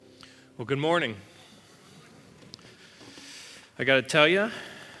Well, good morning. I got to tell you,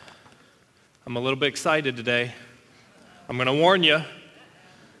 I'm a little bit excited today. I'm going to warn you,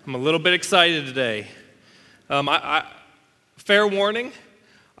 I'm a little bit excited today. Fair warning,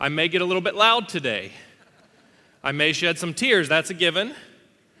 I may get a little bit loud today. I may shed some tears, that's a given.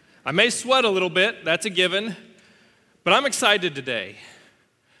 I may sweat a little bit, that's a given. But I'm excited today.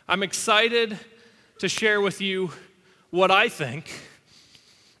 I'm excited to share with you what I think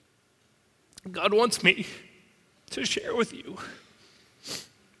God wants me to share with you.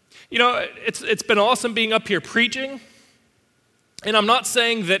 You know, it's been awesome being up here preaching, and I'm not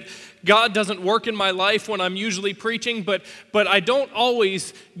saying that God doesn't work in my life when I'm usually preaching, but I don't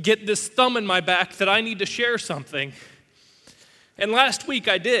always get this thumb in my back that I need to share something. And last week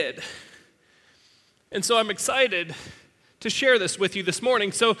I did. And so I'm excited to share this with you this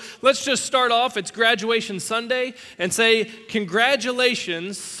morning. So let's just start off. It's graduation Sunday and say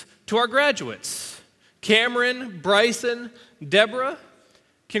congratulations to our graduates. Cameron, Bryson, Deborah,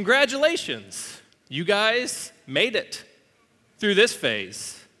 congratulations. You guys made it through this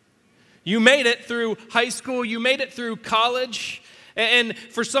phase. You made it through high school. You made it through college. And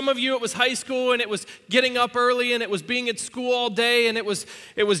for some of you, it was high school, and it was getting up early, and it was being at school all day, and it was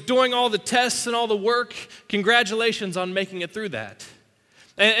doing all the tests and all the work. Congratulations on making it through that.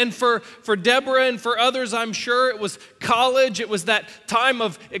 And for Deborah and for others, I'm sure it was college. It was that time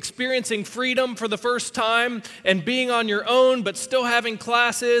of experiencing freedom for the first time and being on your own, but still having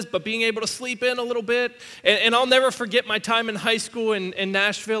classes, but being able to sleep in a little bit. And I'll never forget my time in high school in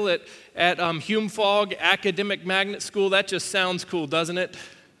Nashville at Hume-Fogg Academic Magnet School. That just sounds cool, doesn't it?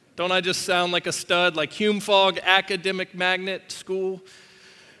 Don't I just sound like a stud, like Hume-Fogg Academic Magnet School?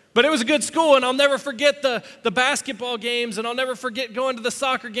 But it was a good school, and I'll never forget the basketball games, and I'll never forget going to the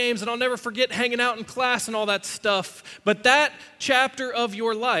soccer games, and I'll never forget hanging out in class and all that stuff. But that chapter of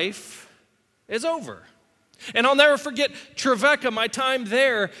your life is over. And I'll never forget Trevecca, my time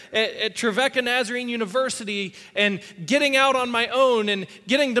there at Trevecca Nazarene University, and getting out on my own and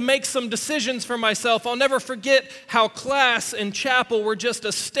getting to make some decisions for myself. I'll never forget how class and chapel were just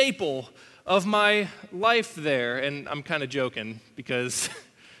a staple of my life there. And I'm kind of joking because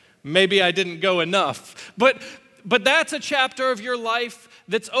maybe I didn't go enough. But that's a chapter of your life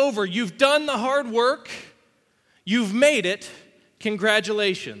that's over. You've done the hard work. You've made it.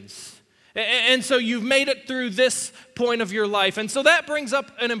 Congratulations. And so you've made it through this point of your life. And so that brings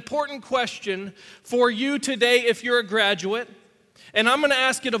up an important question for you today if you're a graduate. And I'm going to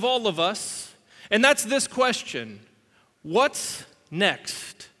ask it of all of us. And that's this question: what's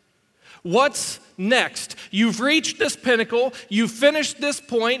next? What's next? You've reached this pinnacle. You've finished this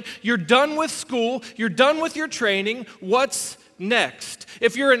point. You're done with school. You're done with your training. What's next?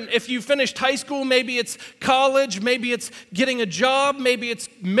 If you finished high school, maybe it's college, maybe it's getting a job, maybe it's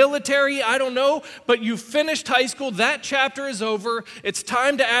military, I don't know. But you finished high school. That chapter is over. It's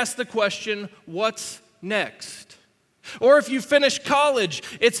time to ask the question, what's next? Or if you finish college,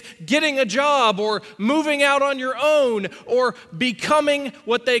 it's getting a job or moving out on your own or becoming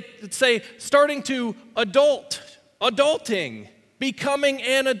what they say, starting to adulting, becoming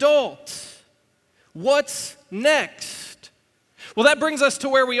an adult. What's next? Well, that brings us to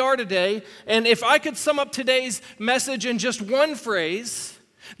where we are today. And if I could sum up today's message in just one phrase,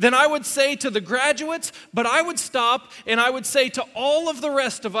 then I would say to the graduates, but I would stop and I would say to all of the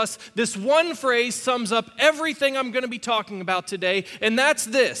rest of us, this one phrase sums up everything I'm going to be talking about today, and that's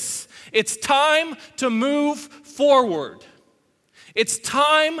this: it's time to move forward. It's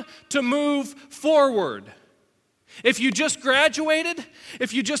time to move forward. If you just graduated,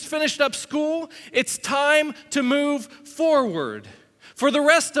 if you just finished up school, it's time to move forward. For the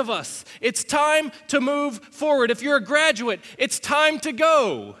rest of us, it's time to move forward. If you're a graduate, it's time to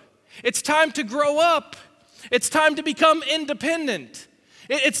go. It's time to grow up. It's time to become independent.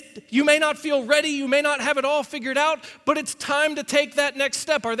 You may not feel ready, you may not have it all figured out, but it's time to take that next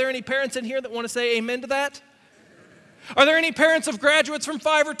step. Are there any parents in here that want to say amen to that? Are there any parents of graduates from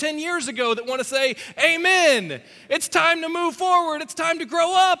 5 or 10 years ago that want to say, amen? It's time to move forward. It's time to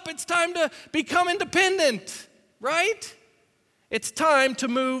grow up. It's time to become independent, right? It's time to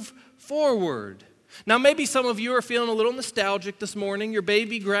move forward. Now, maybe some of you are feeling a little nostalgic this morning. Your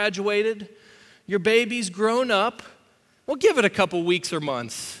baby graduated. Your baby's grown up. Well, give it a couple weeks or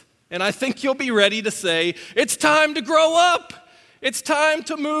months, and I think you'll be ready to say, it's time to grow up. It's time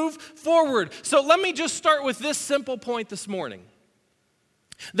to move forward. So let me just start with this simple point this morning.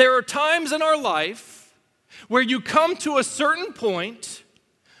 There are times in our life where you come to a certain point,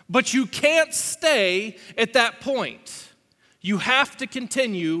 but you can't stay at that point. You have to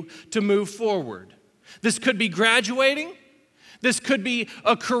continue to move forward. This could be graduating. This could be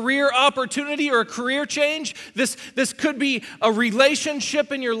a career opportunity or a career change. This could be a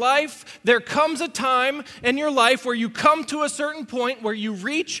relationship in your life. There comes a time in your life where you come to a certain point where you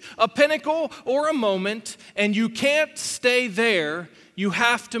reach a pinnacle or a moment and you can't stay there. You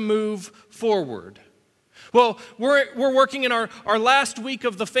have to move forward. Well, we're working in our last week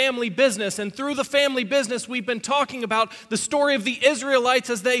of the family business, and through the family business, we've been talking about the story of the Israelites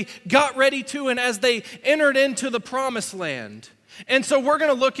as they got ready to and as they entered into the promised land. And so we're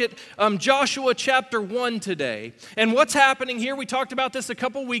going to look at Joshua chapter 1 today. And what's happening here, we talked about this a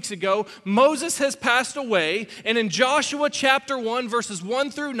couple weeks ago. Moses has passed away, and in Joshua chapter 1, verses 1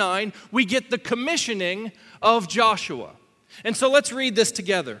 through 9, we get the commissioning of Joshua. And so let's read this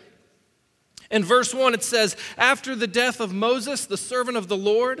together. In verse 1, it says, "After the death of Moses, the servant of the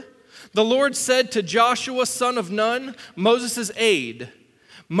Lord said to Joshua, son of Nun, Moses' aide,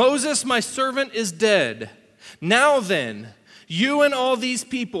 'Moses, my servant, is dead. Now then, you and all these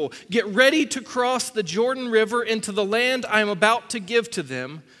people, get ready to cross the Jordan River into the land I am about to give to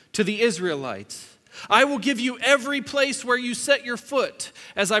them, to the Israelites. I will give you every place where you set your foot,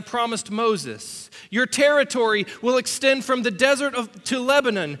 as I promised Moses. Your territory will extend from the desert to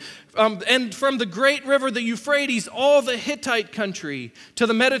Lebanon, and from the great river, the Euphrates, all the Hittite country, to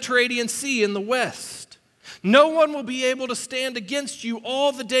the Mediterranean Sea in the west. No one will be able to stand against you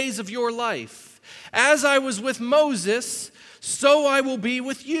all the days of your life. As I was with Moses, so I will be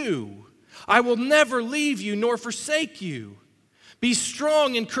with you. I will never leave you nor forsake you. Be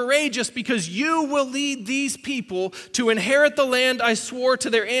strong and courageous, because you will lead these people to inherit the land I swore to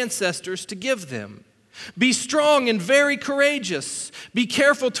their ancestors to give them. Be strong and very courageous. Be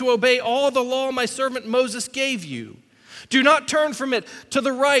careful to obey all the law my servant Moses gave you. Do not turn from it to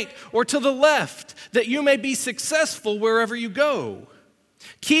the right or to the left, that you may be successful wherever you go.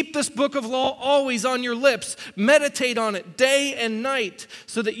 Keep this book of law always on your lips. Meditate on it day and night,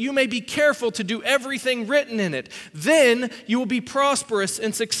 so that you may be careful to do everything written in it. Then you will be prosperous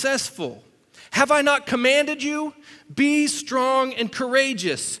and successful. Have I not commanded you? Be strong and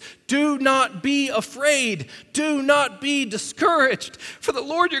courageous. Do not be afraid. Do not be discouraged, for the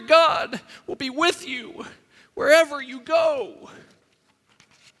Lord your God will be with you wherever you go."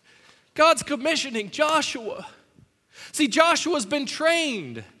 God's commissioning Joshua. See, Joshua's been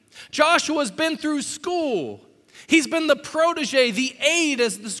trained. Joshua's been through school. He's been the protege, the aide,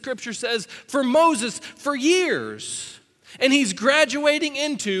 as the scripture says, for Moses for years. And he's graduating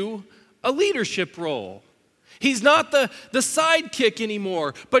into a leadership role. He's not the sidekick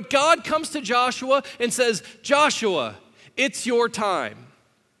anymore. But God comes to Joshua and says, "Joshua, it's your time."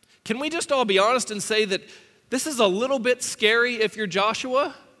 Can we just all be honest and say that this is a little bit scary if you're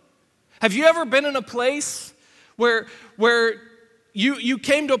Joshua? Have you ever been in a place where you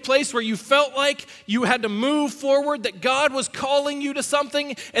came to a place where you felt like you had to move forward, that God was calling you to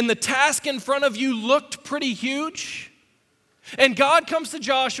something, and the task in front of you looked pretty huge? And God comes to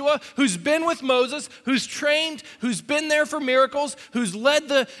Joshua, who's been with Moses, who's trained, who's been there for miracles, who's led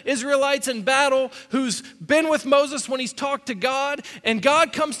the Israelites in battle, who's been with Moses when he's talked to God. And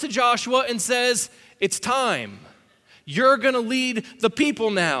God comes to Joshua and says, "It's time. You're going to lead the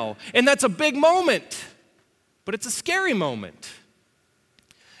people now." And that's a big moment, but it's a scary moment.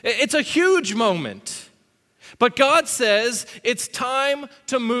 It's a huge moment. But God says it's time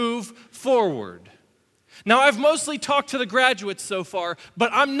to move forward. Now, I've mostly talked to the graduates so far,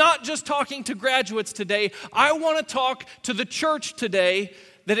 but I'm not just talking to graduates today. I want to talk to the church today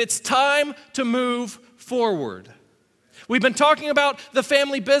that it's time to move forward. We've been talking about the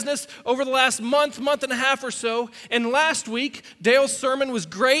family business over the last month and a half or so, and last week, Dale's sermon was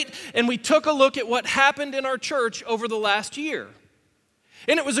great, and we took a look at what happened in our church over the last year.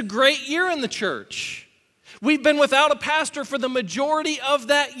 And it was a great year in the church. We've been without a pastor for the majority of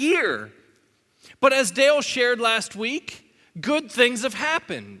that year. But as Dale shared last week, good things have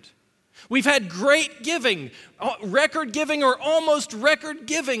happened. We've had great giving, record giving or almost record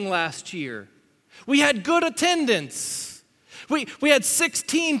giving last year. We had good attendance. We had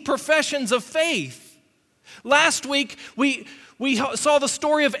 16 professions of faith. Last week, we saw the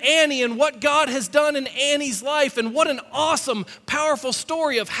story of Annie and what God has done in Annie's life, and what an awesome, powerful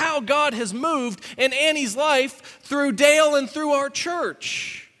story of how God has moved in Annie's life through Dale and through our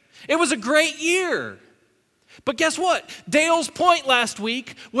church. It was a great year. But guess what? Dale's point last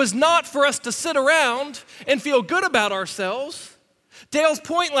week was not for us to sit around and feel good about ourselves. Dale's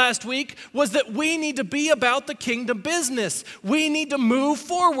point last week was that we need to be about the kingdom business. We need to move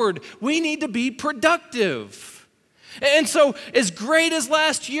forward. We need to be productive. And so, as great as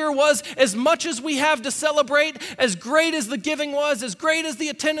last year was, as much as we have to celebrate, as great as the giving was, as great as the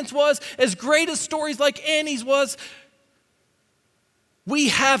attendance was, as great as stories like Annie's was, We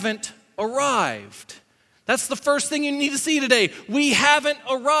haven't arrived. That's the first thing you need to see today. We haven't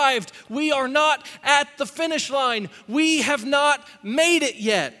arrived. We are not at the finish line. We have not made it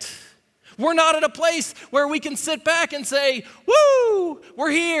yet. We're not at a place where we can sit back and say, woo,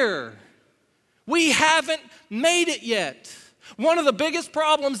 we're here. We haven't made it yet. One of the biggest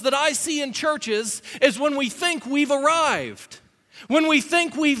problems that I see in churches is when we think we've arrived, when we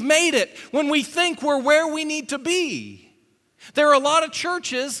think we've made it, when we think we're where we need to be. There are a lot of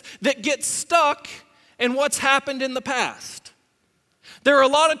churches that get stuck in what's happened in the past. There are a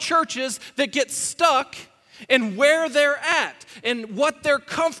lot of churches that get stuck in where they're at and what they're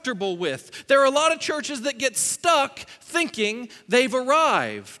comfortable with. There are a lot of churches that get stuck thinking they've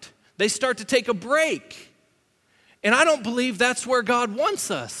arrived. They start to take a break. And I don't believe that's where God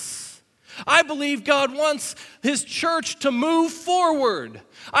wants us. I believe God wants His church to move forward.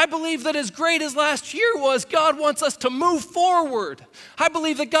 I believe that as great as last year was, God wants us to move forward. I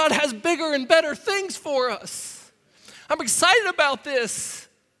believe that God has bigger and better things for us. I'm excited about this.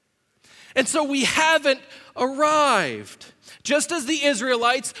 And so we haven't arrived. Just as the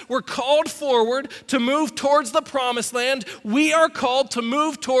Israelites were called forward to move towards the promised land, we are called to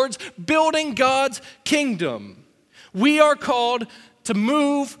move towards building God's kingdom. We are called to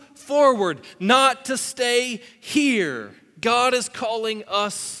move forward, not to stay here. God is calling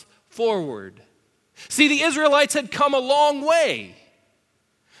us forward. See, the Israelites had come a long way.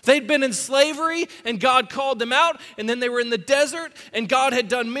 They'd been in slavery, and God called them out, and then they were in the desert, and God had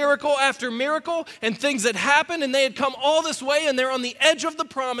done miracle after miracle, and things had happened, and they had come all this way, and they're on the edge of the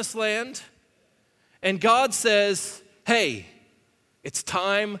promised land. And God says, hey, it's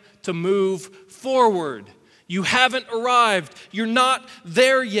time to move forward. You haven't arrived. You're not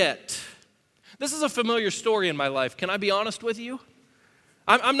there yet. This is a familiar story in my life. Can I be honest with you?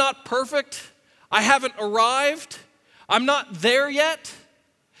 I'm not perfect. I haven't arrived. I'm not there yet.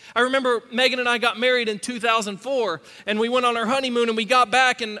 I remember Megan and I got married in 2004, and we went on our honeymoon, and we got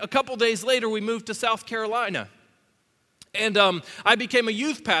back, and a couple days later, we moved to South Carolina. And I became a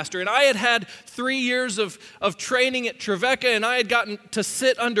youth pastor, and I had had 3 years of training at Trevecca, and I had gotten to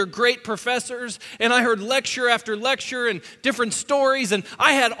sit under great professors, and I heard lecture after lecture and different stories, and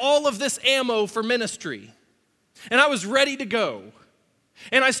I had all of this ammo for ministry, and I was ready to go.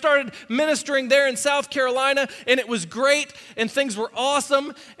 And I started ministering there in South Carolina, and it was great, and things were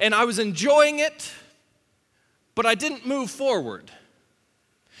awesome, and I was enjoying it, but I didn't move forward.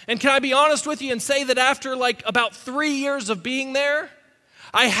 And can I be honest with you and say that after about 3 years of being there,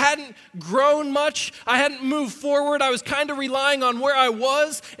 I hadn't grown much. I hadn't moved forward. I was kind of relying on where I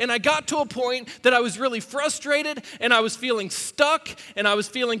was, and I got to a point that I was really frustrated, and I was feeling stuck, and I was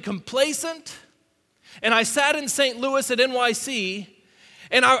feeling complacent. And I sat in St. Louis at NYC,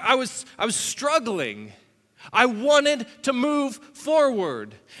 and I was struggling. I wanted to move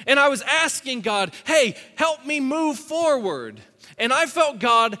forward. And I was asking God, hey, help me move forward. And I felt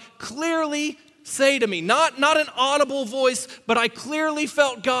God clearly say to me, not an audible voice, but I clearly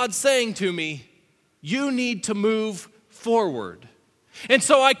felt God saying to me, you need to move forward. And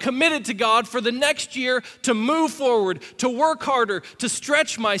so I committed to God for the next year to move forward, to work harder, to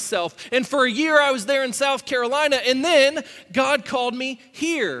stretch myself. And for a year I was there in South Carolina, and then God called me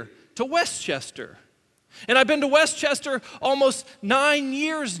here to Westchester. And I've been to Westchester almost 9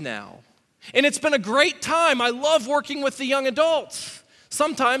 years now. And it's been a great time. I love working with the young adults.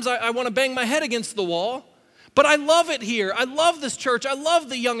 Sometimes I want to bang my head against the wall, but I love it here. I love this church. I love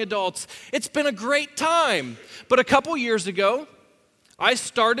the young adults. It's been a great time. But a couple years ago, I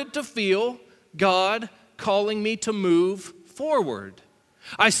started to feel God calling me to move forward.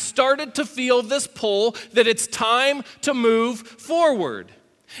 I started to feel this pull that it's time to move forward.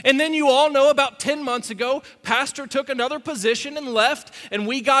 And then you all know about 10 months ago, Pastor took another position and left, and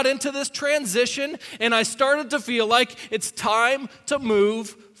we got into this transition, and I started to feel like it's time to move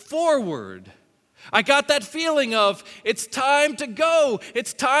forward. I got that feeling of it's time to go,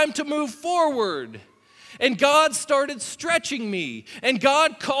 it's time to move forward. And God started stretching me, and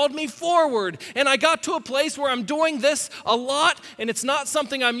God called me forward. And I got to a place where I'm doing this a lot, and it's not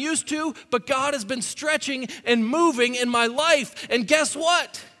something I'm used to, but God has been stretching and moving in my life. And guess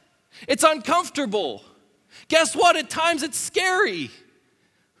what? It's uncomfortable. Guess what? At times it's scary.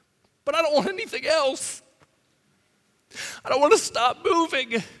 But I don't want anything else. I don't want to stop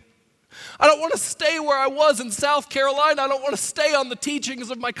moving. I don't want to stay where I was in South Carolina. I don't want to stay on the teachings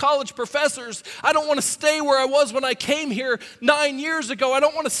of my college professors. I don't want to stay where I was when I came here 9 years ago. I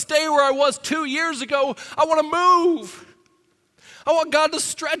don't want to stay where I was 2 years ago. I want to move. I want God to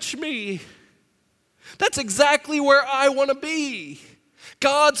stretch me. That's exactly where I want to be.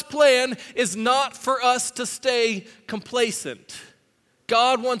 God's plan is not for us to stay complacent.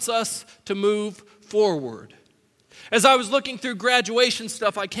 God wants us to move forward. As I was looking through graduation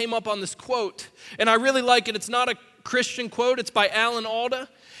stuff, I came up on this quote, and I really like it. It's not a Christian quote. It's by Alan Alda,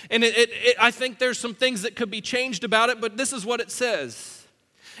 and I think there's some things that could be changed about it, but this is what it says.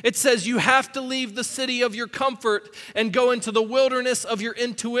 It says, you have to leave the city of your comfort and go into the wilderness of your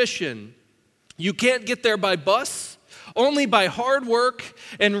intuition. You can't get there by bus, only by hard work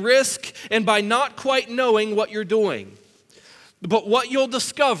and risk and by not quite knowing what you're doing. But what you'll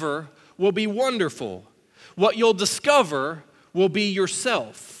discover will be wonderful. What you'll discover will be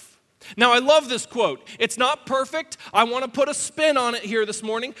yourself. Now, I love this quote. It's not perfect. I want to put a spin on it here this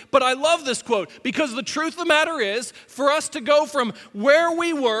morning, but I love this quote because the truth of the matter is, for us to go from where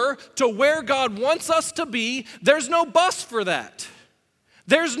we were to where God wants us to be, there's no bus for that.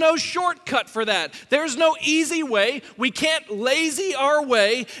 There's no shortcut for that. There's no easy way. We can't lazy our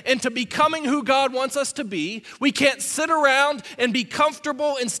way into becoming who God wants us to be. We can't sit around and be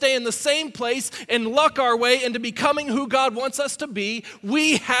comfortable and stay in the same place and luck our way into becoming who God wants us to be.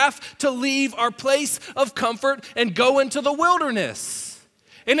 We have to leave our place of comfort and go into the wilderness.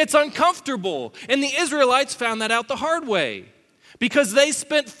 And it's uncomfortable. And the Israelites found that out the hard way because they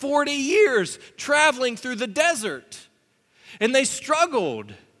spent 40 years traveling through the desert. And they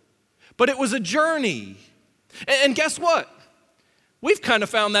struggled, but it was a journey. And guess what? We've kind of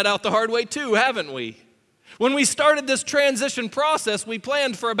found that out the hard way too, haven't we? When we started this transition process, we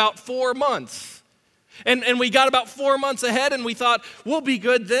planned for about 4 months. And we got about 4 months ahead and we thought, we'll be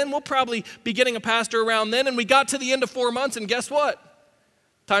good then. We'll probably be getting a pastor around then. And we got to the end of 4 months and guess what?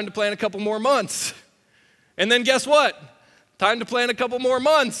 Time to plan a couple more months. And then guess what? Time to plan a couple more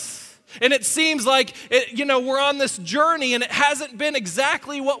months. And it seems like, we're on this journey and it hasn't been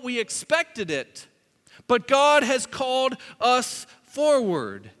exactly what we expected it. But God has called us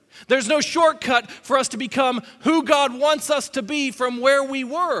forward. There's no shortcut for us to become who God wants us to be from where we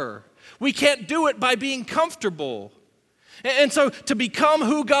were. We can't do it by being comfortable. And so to become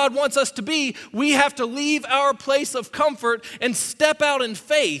who God wants us to be, we have to leave our place of comfort and step out in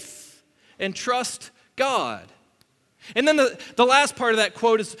faith and trust God. And then the last part of that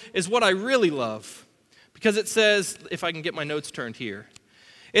quote is what I really love, because it says, if I can get my notes turned here,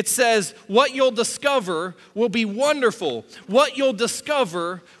 it says, what you'll discover will be wonderful. What you'll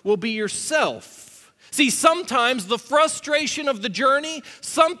discover will be yourself. See, sometimes the frustration of the journey,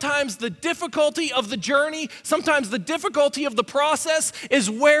 sometimes the difficulty of the journey, sometimes the difficulty of the process is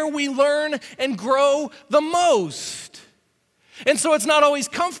where we learn and grow the most. And so it's not always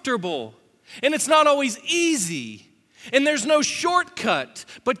comfortable, and it's not always easy. And there's no shortcut.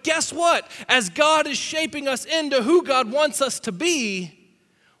 But guess what? As God is shaping us into who God wants us to be,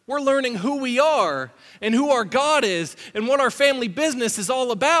 we're learning who we are and who our God is and what our family business is all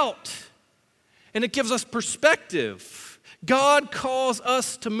about. And it gives us perspective. God calls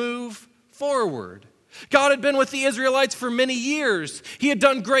us to move forward. God had been with the Israelites for many years. He had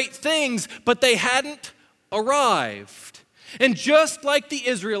done great things, but they hadn't arrived. And just like the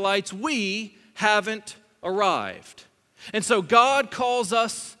Israelites, we haven't arrived. And so God calls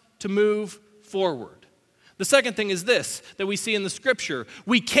us to move forward. The second thing is this that we see in the scripture.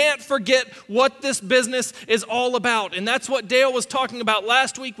 We can't forget what this business is all about. And that's what Dale was talking about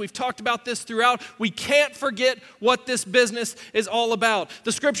last week. We've talked about this throughout. We can't forget what this business is all about.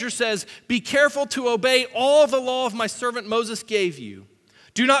 The scripture says, be careful to obey all the law of my servant Moses gave you.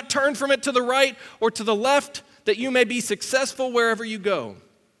 Do not turn from it to the right or to the left, that you may be successful wherever you go.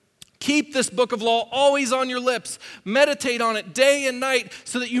 Keep this book of law always on your lips. Meditate on it day and night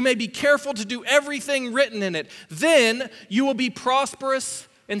so that you may be careful to do everything written in it. Then you will be prosperous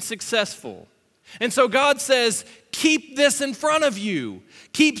and successful. And so God says, keep this in front of you.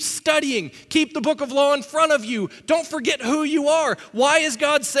 Keep studying. Keep the book of law in front of you. Don't forget who you are. Why is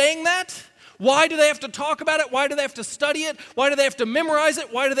God saying that? Why do they have to talk about it? Why do they have to study it? Why do they have to memorize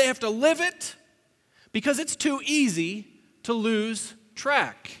it? Why do they have to live it? Because it's too easy to lose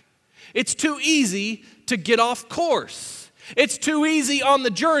track. It's too easy to get off course. It's too easy on the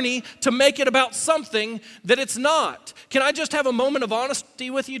journey to make it about something that it's not. Can I just have a moment of honesty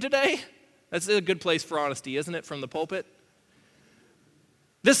with you today? That's a good place for honesty, isn't it, from the pulpit?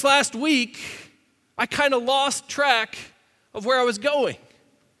 This last week, I kind of lost track of where I was going.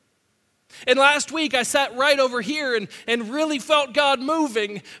 And last week, I sat right over here and really felt God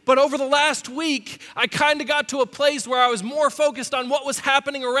moving. But over the last week, I kind of got to a place where I was more focused on what was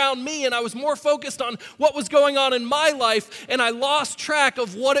happening around me, and I was more focused on what was going on in my life, and I lost track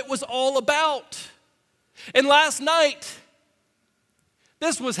of what it was all about. And last night,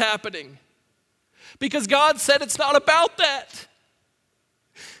 this was happening. Because God said it's not about that.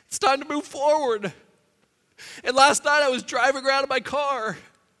 It's time to move forward. And last night I was driving around in my car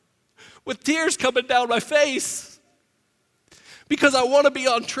with tears coming down my face because I want to be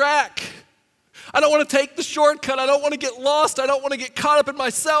on track. I don't want to take the shortcut. I don't want to get lost. I don't want to get caught up in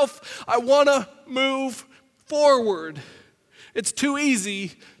myself. I want to move forward. It's too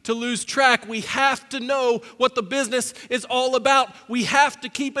easy to lose track. We have to know what the business is all about. We have to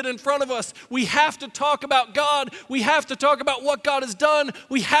keep it in front of us. We have to talk about God. We have to talk about what God has done.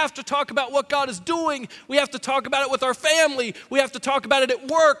 We have to talk about what God is doing. We have to talk about it with our family. We have to talk about it at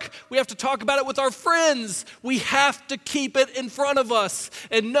work. We have to talk about it with our friends. We have to keep it in front of us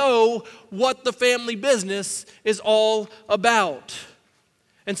and know what the family business is all about.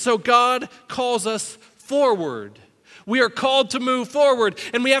 And so God calls us forward. We are called to move forward,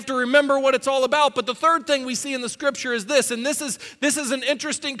 and we have to remember what it's all about. But the third thing we see in the scripture is this, and this is an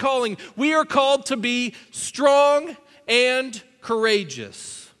interesting calling. We are called to be strong and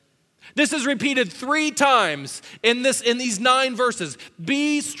courageous. This is repeated 3 times in these 9 verses.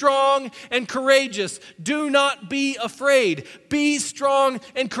 Be strong and courageous. Do not be afraid. Be strong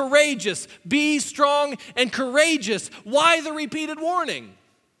and courageous. Be strong and courageous. Why the repeated warning?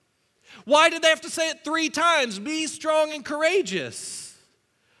 Why did they have to say it 3 times? Be strong and courageous.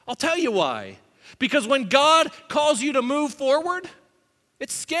 I'll tell you why. Because when God calls you to move forward,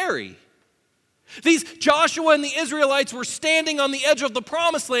 it's scary. These Joshua and the Israelites were standing on the edge of the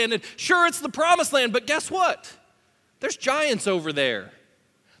promised land, and sure, it's the promised land, but guess what? There's giants over there.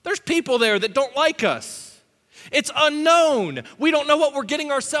 There's people there that don't like us. It's unknown. We don't know what we're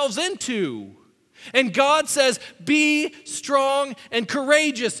getting ourselves into. And God says, be strong and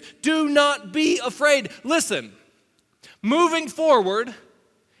courageous. Do not be afraid. Listen, moving forward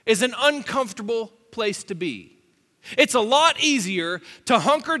is an uncomfortable place to be. It's a lot easier to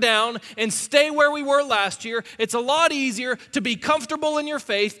hunker down and stay where we were last year. It's a lot easier to be comfortable in your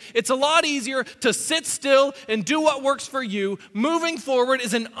faith. It's a lot easier to sit still and do what works for you. Moving forward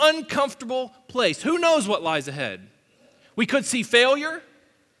is an uncomfortable place. Who knows what lies ahead? We could see failure.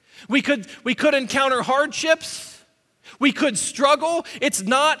 We could encounter hardships. We could struggle. It's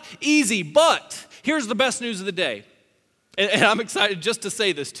not easy, but here's the best news of the day. And I'm excited just to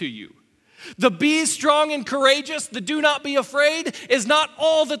say this to you. The be strong and courageous, the do not be afraid, is not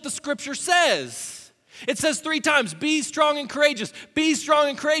all that the scripture says. It says 3 times, be strong and courageous, be strong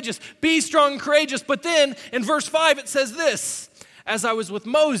and courageous, be strong and courageous. But then in verse 5 it says this, as I was with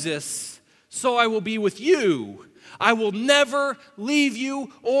Moses, so I will be with you. I will never leave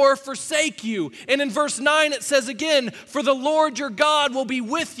you or forsake you. And in verse 9 it says again, for the Lord your God will be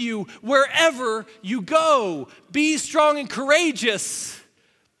with you wherever you go. Be strong and courageous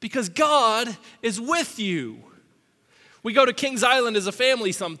because God is with you. We go to Kings Island as a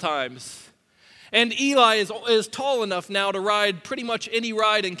family sometimes. And Eli is tall enough now to ride pretty much any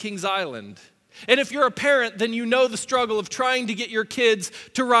ride in Kings Island. And if you're a parent, then you know the struggle of trying to get your kids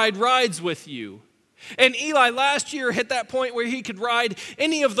to ride rides with you. And Eli last year hit that point where he could ride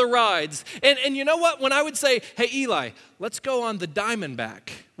any of the rides. And you know what? When I would say, hey, Eli, let's go on the Diamondback,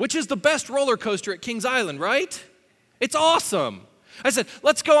 which is the best roller coaster at Kings Island, right? It's awesome. I said,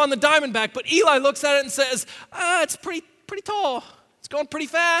 let's go on the Diamondback. But Eli looks at it and says, it's pretty tall. It's going pretty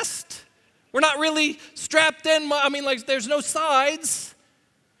fast. We're not really strapped in. There's no sides.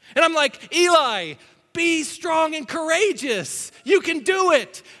 And I'm like, Eli, be strong and courageous. You can do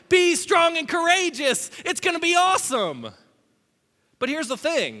it. Be strong and courageous. It's going to be awesome. But here's the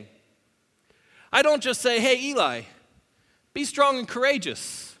thing. I don't just say, hey, Eli, be strong and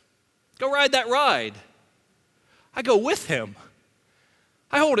courageous. Go ride that ride. I go with him.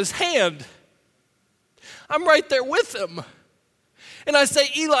 I hold his hand. I'm right there with him. And I say,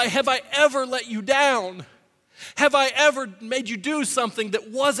 Eli, have I ever let you down? Have I ever made you do something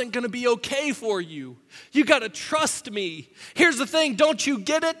that wasn't going to be okay for you? You got to trust me. Here's the thing, don't you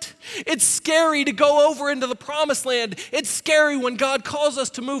get it? It's scary to go over into the promised land. It's scary when God calls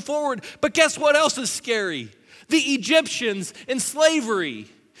us to move forward. But guess what else is scary? The Egyptians in slavery.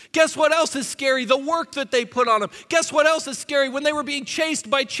 Guess what else is scary? The work that they put on them. Guess what else is scary? When they were being chased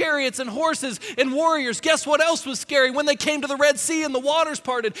by chariots and horses and warriors. Guess what else was scary? When they came to the Red Sea and the waters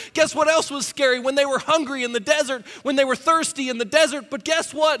parted. Guess what else was scary? When they were hungry in the desert, when they were thirsty in the desert. But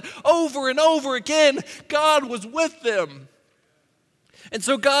guess what? Over and over again, God was with them. And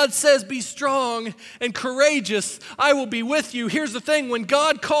so God says, be strong and courageous. I will be with you. Here's the thing. When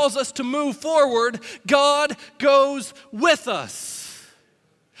God calls us to move forward, God goes with us.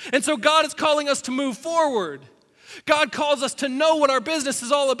 And so God is calling us to move forward. God calls us to know what our business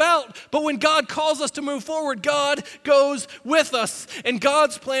is all about. But when God calls us to move forward, God goes with us. And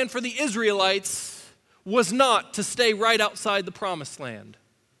God's plan for the Israelites was not to stay right outside the promised land.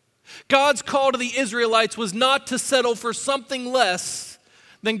 God's call to the Israelites was not to settle for something less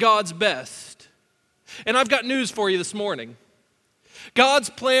than God's best. And I've got news for you this morning. God's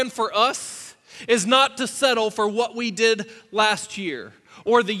plan for us is not to settle for what we did last year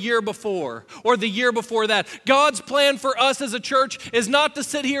or the year before or the year before that. God's plan for us as a church is not to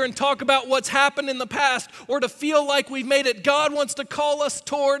sit here and talk about what's happened in the past or to feel like we've made it. God wants to call us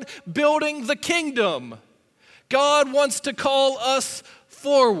toward building the kingdom. God wants to call us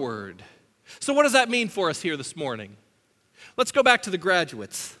forward. So what does that mean for us here this morning? Let's go back to the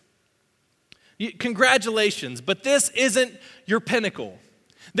graduates. Congratulations, but this isn't your pinnacle.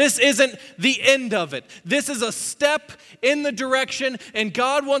 This isn't the end of it. This is a step in the direction, and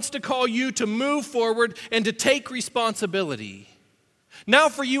God wants to call you to move forward and to take responsibility. Now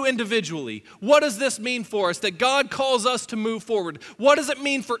for you individually, what does this mean for us, that God calls us to move forward? What does it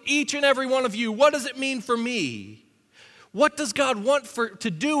mean for each and every one of you? What does it mean for me? What does God want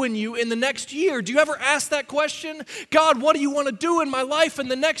to do in you in the next year? Do you ever ask that question? God, what do you want to do in my life in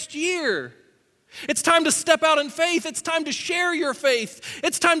the next year? It's time to step out in faith. It's time to share your faith.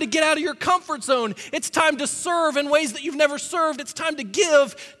 It's time to get out of your comfort zone. It's time to serve in ways that you've never served. It's time to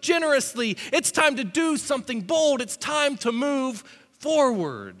give generously. It's time to do something bold. It's time to move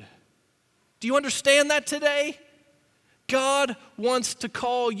forward. Do you understand that today? God wants to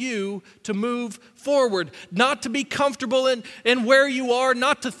call you to move forward, not to be comfortable in where you are,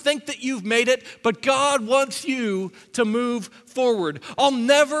 not to think that you've made it, but God wants you to move forward. I'll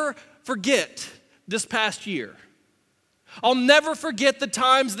never forget this past year. I'll never forget the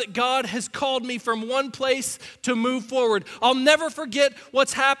times that God has called me from one place to move forward. I'll never forget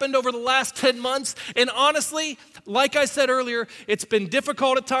what's happened over the last 10 months. And honestly, like I said earlier, it's been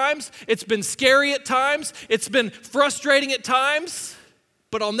difficult at times. It's been scary at times. It's been frustrating at times.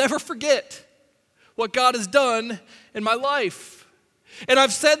 But I'll never forget what God has done in my life. And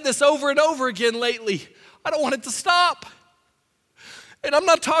I've said this over and over again lately. I don't want it to stop. And I'm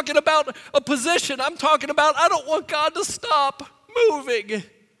not talking about a position. I'm talking about I don't want God to stop moving.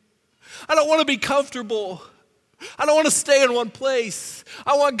 I don't want to be comfortable. I don't want to stay in one place.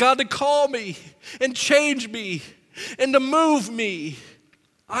 I want God to call me and change me and to move me.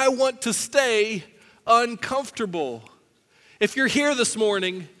 I want to stay uncomfortable. If you're here this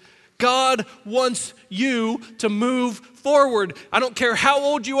morning, God wants you to move forward. I don't care how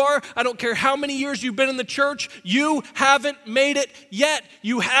old you are. I don't care how many years you've been in the church. You haven't made it yet.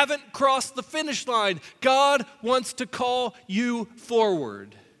 You haven't crossed the finish line. God wants to call you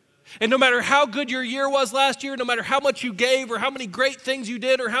forward. And no matter how good your year was last year, no matter how much you gave or how many great things you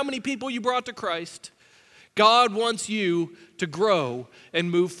did or how many people you brought to Christ, God wants you to grow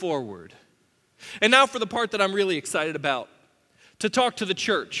and move forward. And now for the part that I'm really excited about, to talk to the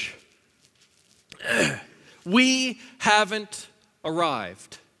church. We haven't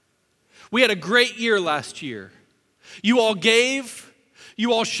arrived. We had a great year last year. You all gave,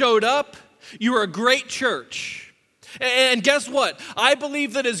 you all showed up, you were a great church. And guess what? I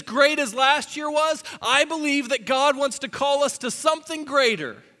believe that as great as last year was, I believe that God wants to call us to something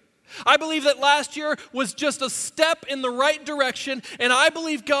greater. I believe that last year was just a step in the right direction, and I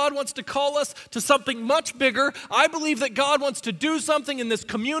believe God wants to call us to something much bigger. I believe that God wants to do something in this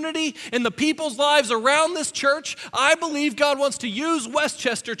community, in the people's lives around this church. I believe God wants to use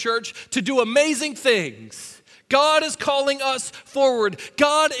Westchester Church to do amazing things. God is calling us forward.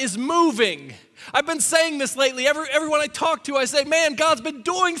 God is moving. I've been saying this lately. Everyone I talk to, I say, man, God's been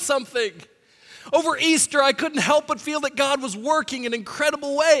doing something. Over Easter, I couldn't help but feel that God was working in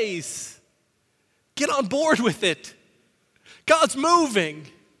incredible ways. Get on board with it. God's moving.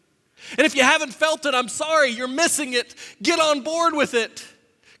 And if you haven't felt it, I'm sorry, you're missing it. Get on board with it,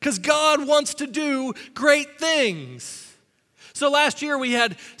 because God wants to do great things. So last year we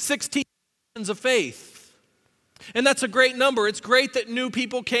had 16 Professions of Faith. And that's a great number. It's great that new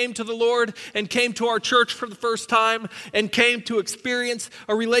people came to the Lord and came to our church for the first time and came to experience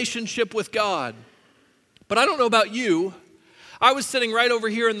a relationship with God. But I don't know about you. I was sitting right over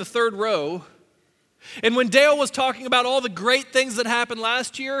here in the third row, and when Dale was talking about all the great things that happened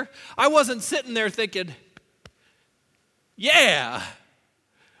last year, I wasn't sitting there thinking, yeah,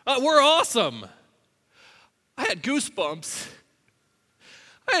 we're awesome. I had goosebumps.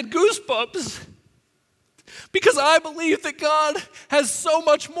 Because I believe that God has so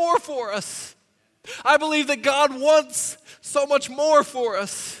much more for us. I believe that God wants so much more for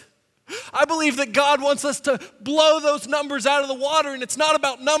us. I believe that God wants us to blow those numbers out of the water, and it's not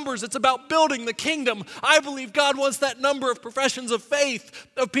about numbers, it's about building the kingdom. I believe God wants that number of professions of faith,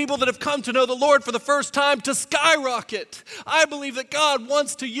 of people that have come to know the Lord for the first time, to skyrocket. I believe that God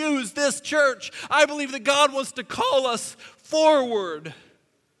wants to use this church. I believe that God wants to call us forward.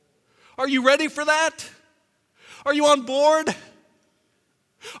 Are you ready for that? Are you on board?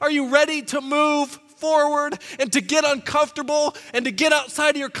 Are you ready to move forward and to get uncomfortable and to get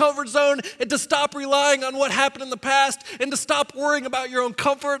outside of your comfort zone and to stop relying on what happened in the past and to stop worrying about your own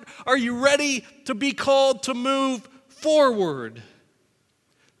comfort? Are you ready to be called to move forward?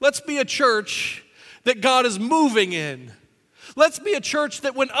 Let's be a church that God is moving in. Let's be a church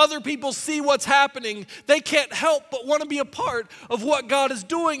that when other people see what's happening, they can't help but want to be a part of what God is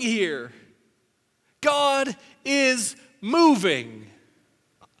doing here. God is moving.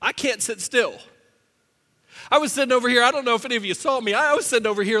 I can't sit still. I was sitting over here, I don't know if any of you saw me, I was sitting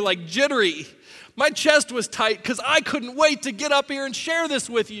over here like jittery. My chest was tight because I couldn't wait to get up here and share this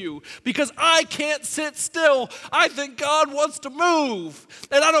with you because I can't sit still. I think God wants to move.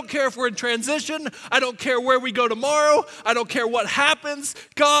 And I don't care if we're in transition. I don't care where we go tomorrow. I don't care what happens.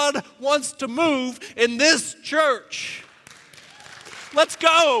 God wants to move in this church. Let's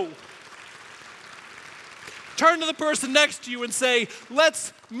go. Turn to the person next to you and say,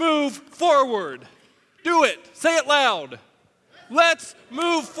 let's move forward. Do it. Say it loud. Let's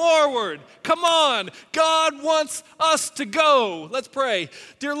move forward. Come on. God wants us to go. Let's pray.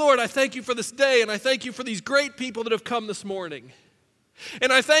 Dear Lord, I thank you for this day, and I thank you for these great people that have come this morning.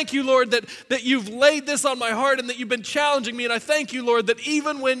 And I thank you, Lord, that you've laid this on my heart and that you've been challenging me. And I thank you, Lord, that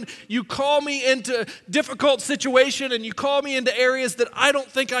even when you call me into difficult situation and you call me into areas that I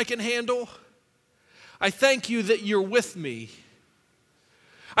don't think I can handle, I thank you that you're with me.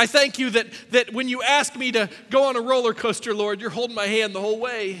 I thank you that when you ask me to go on a roller coaster, Lord, you're holding my hand the whole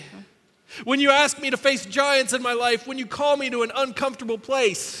way. When you ask me to face giants in my life, when you call me to an uncomfortable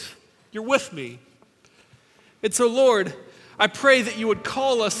place, you're with me. And so, Lord, I pray that you would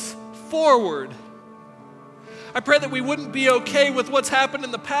call us forward. I pray that we wouldn't be okay with what's happened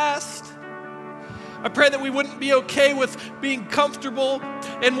in the past. I pray that we wouldn't be okay with being comfortable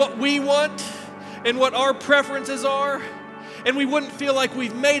in what we want and what our preferences are. And we wouldn't feel like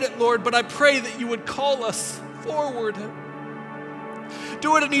we've made it, Lord, but I pray that you would call us forward.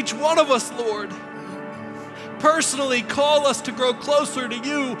 Do it in each one of us, Lord. Personally, call us to grow closer to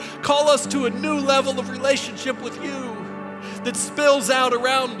you. Call us to a new level of relationship with you that spills out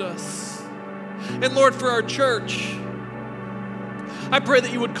around us. And Lord, for our church, I pray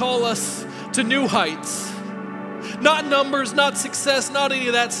that you would call us to new heights. Not numbers, not success, not any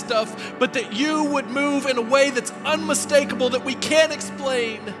of that stuff, but that you would move in a way that's unmistakable, that we can't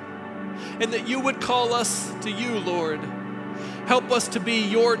explain, and that you would call us to you, Lord. Help us to be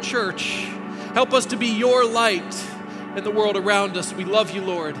your church. Help us to be your light in the world around us. We love you,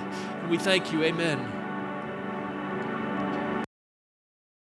 Lord, and we thank you. Amen.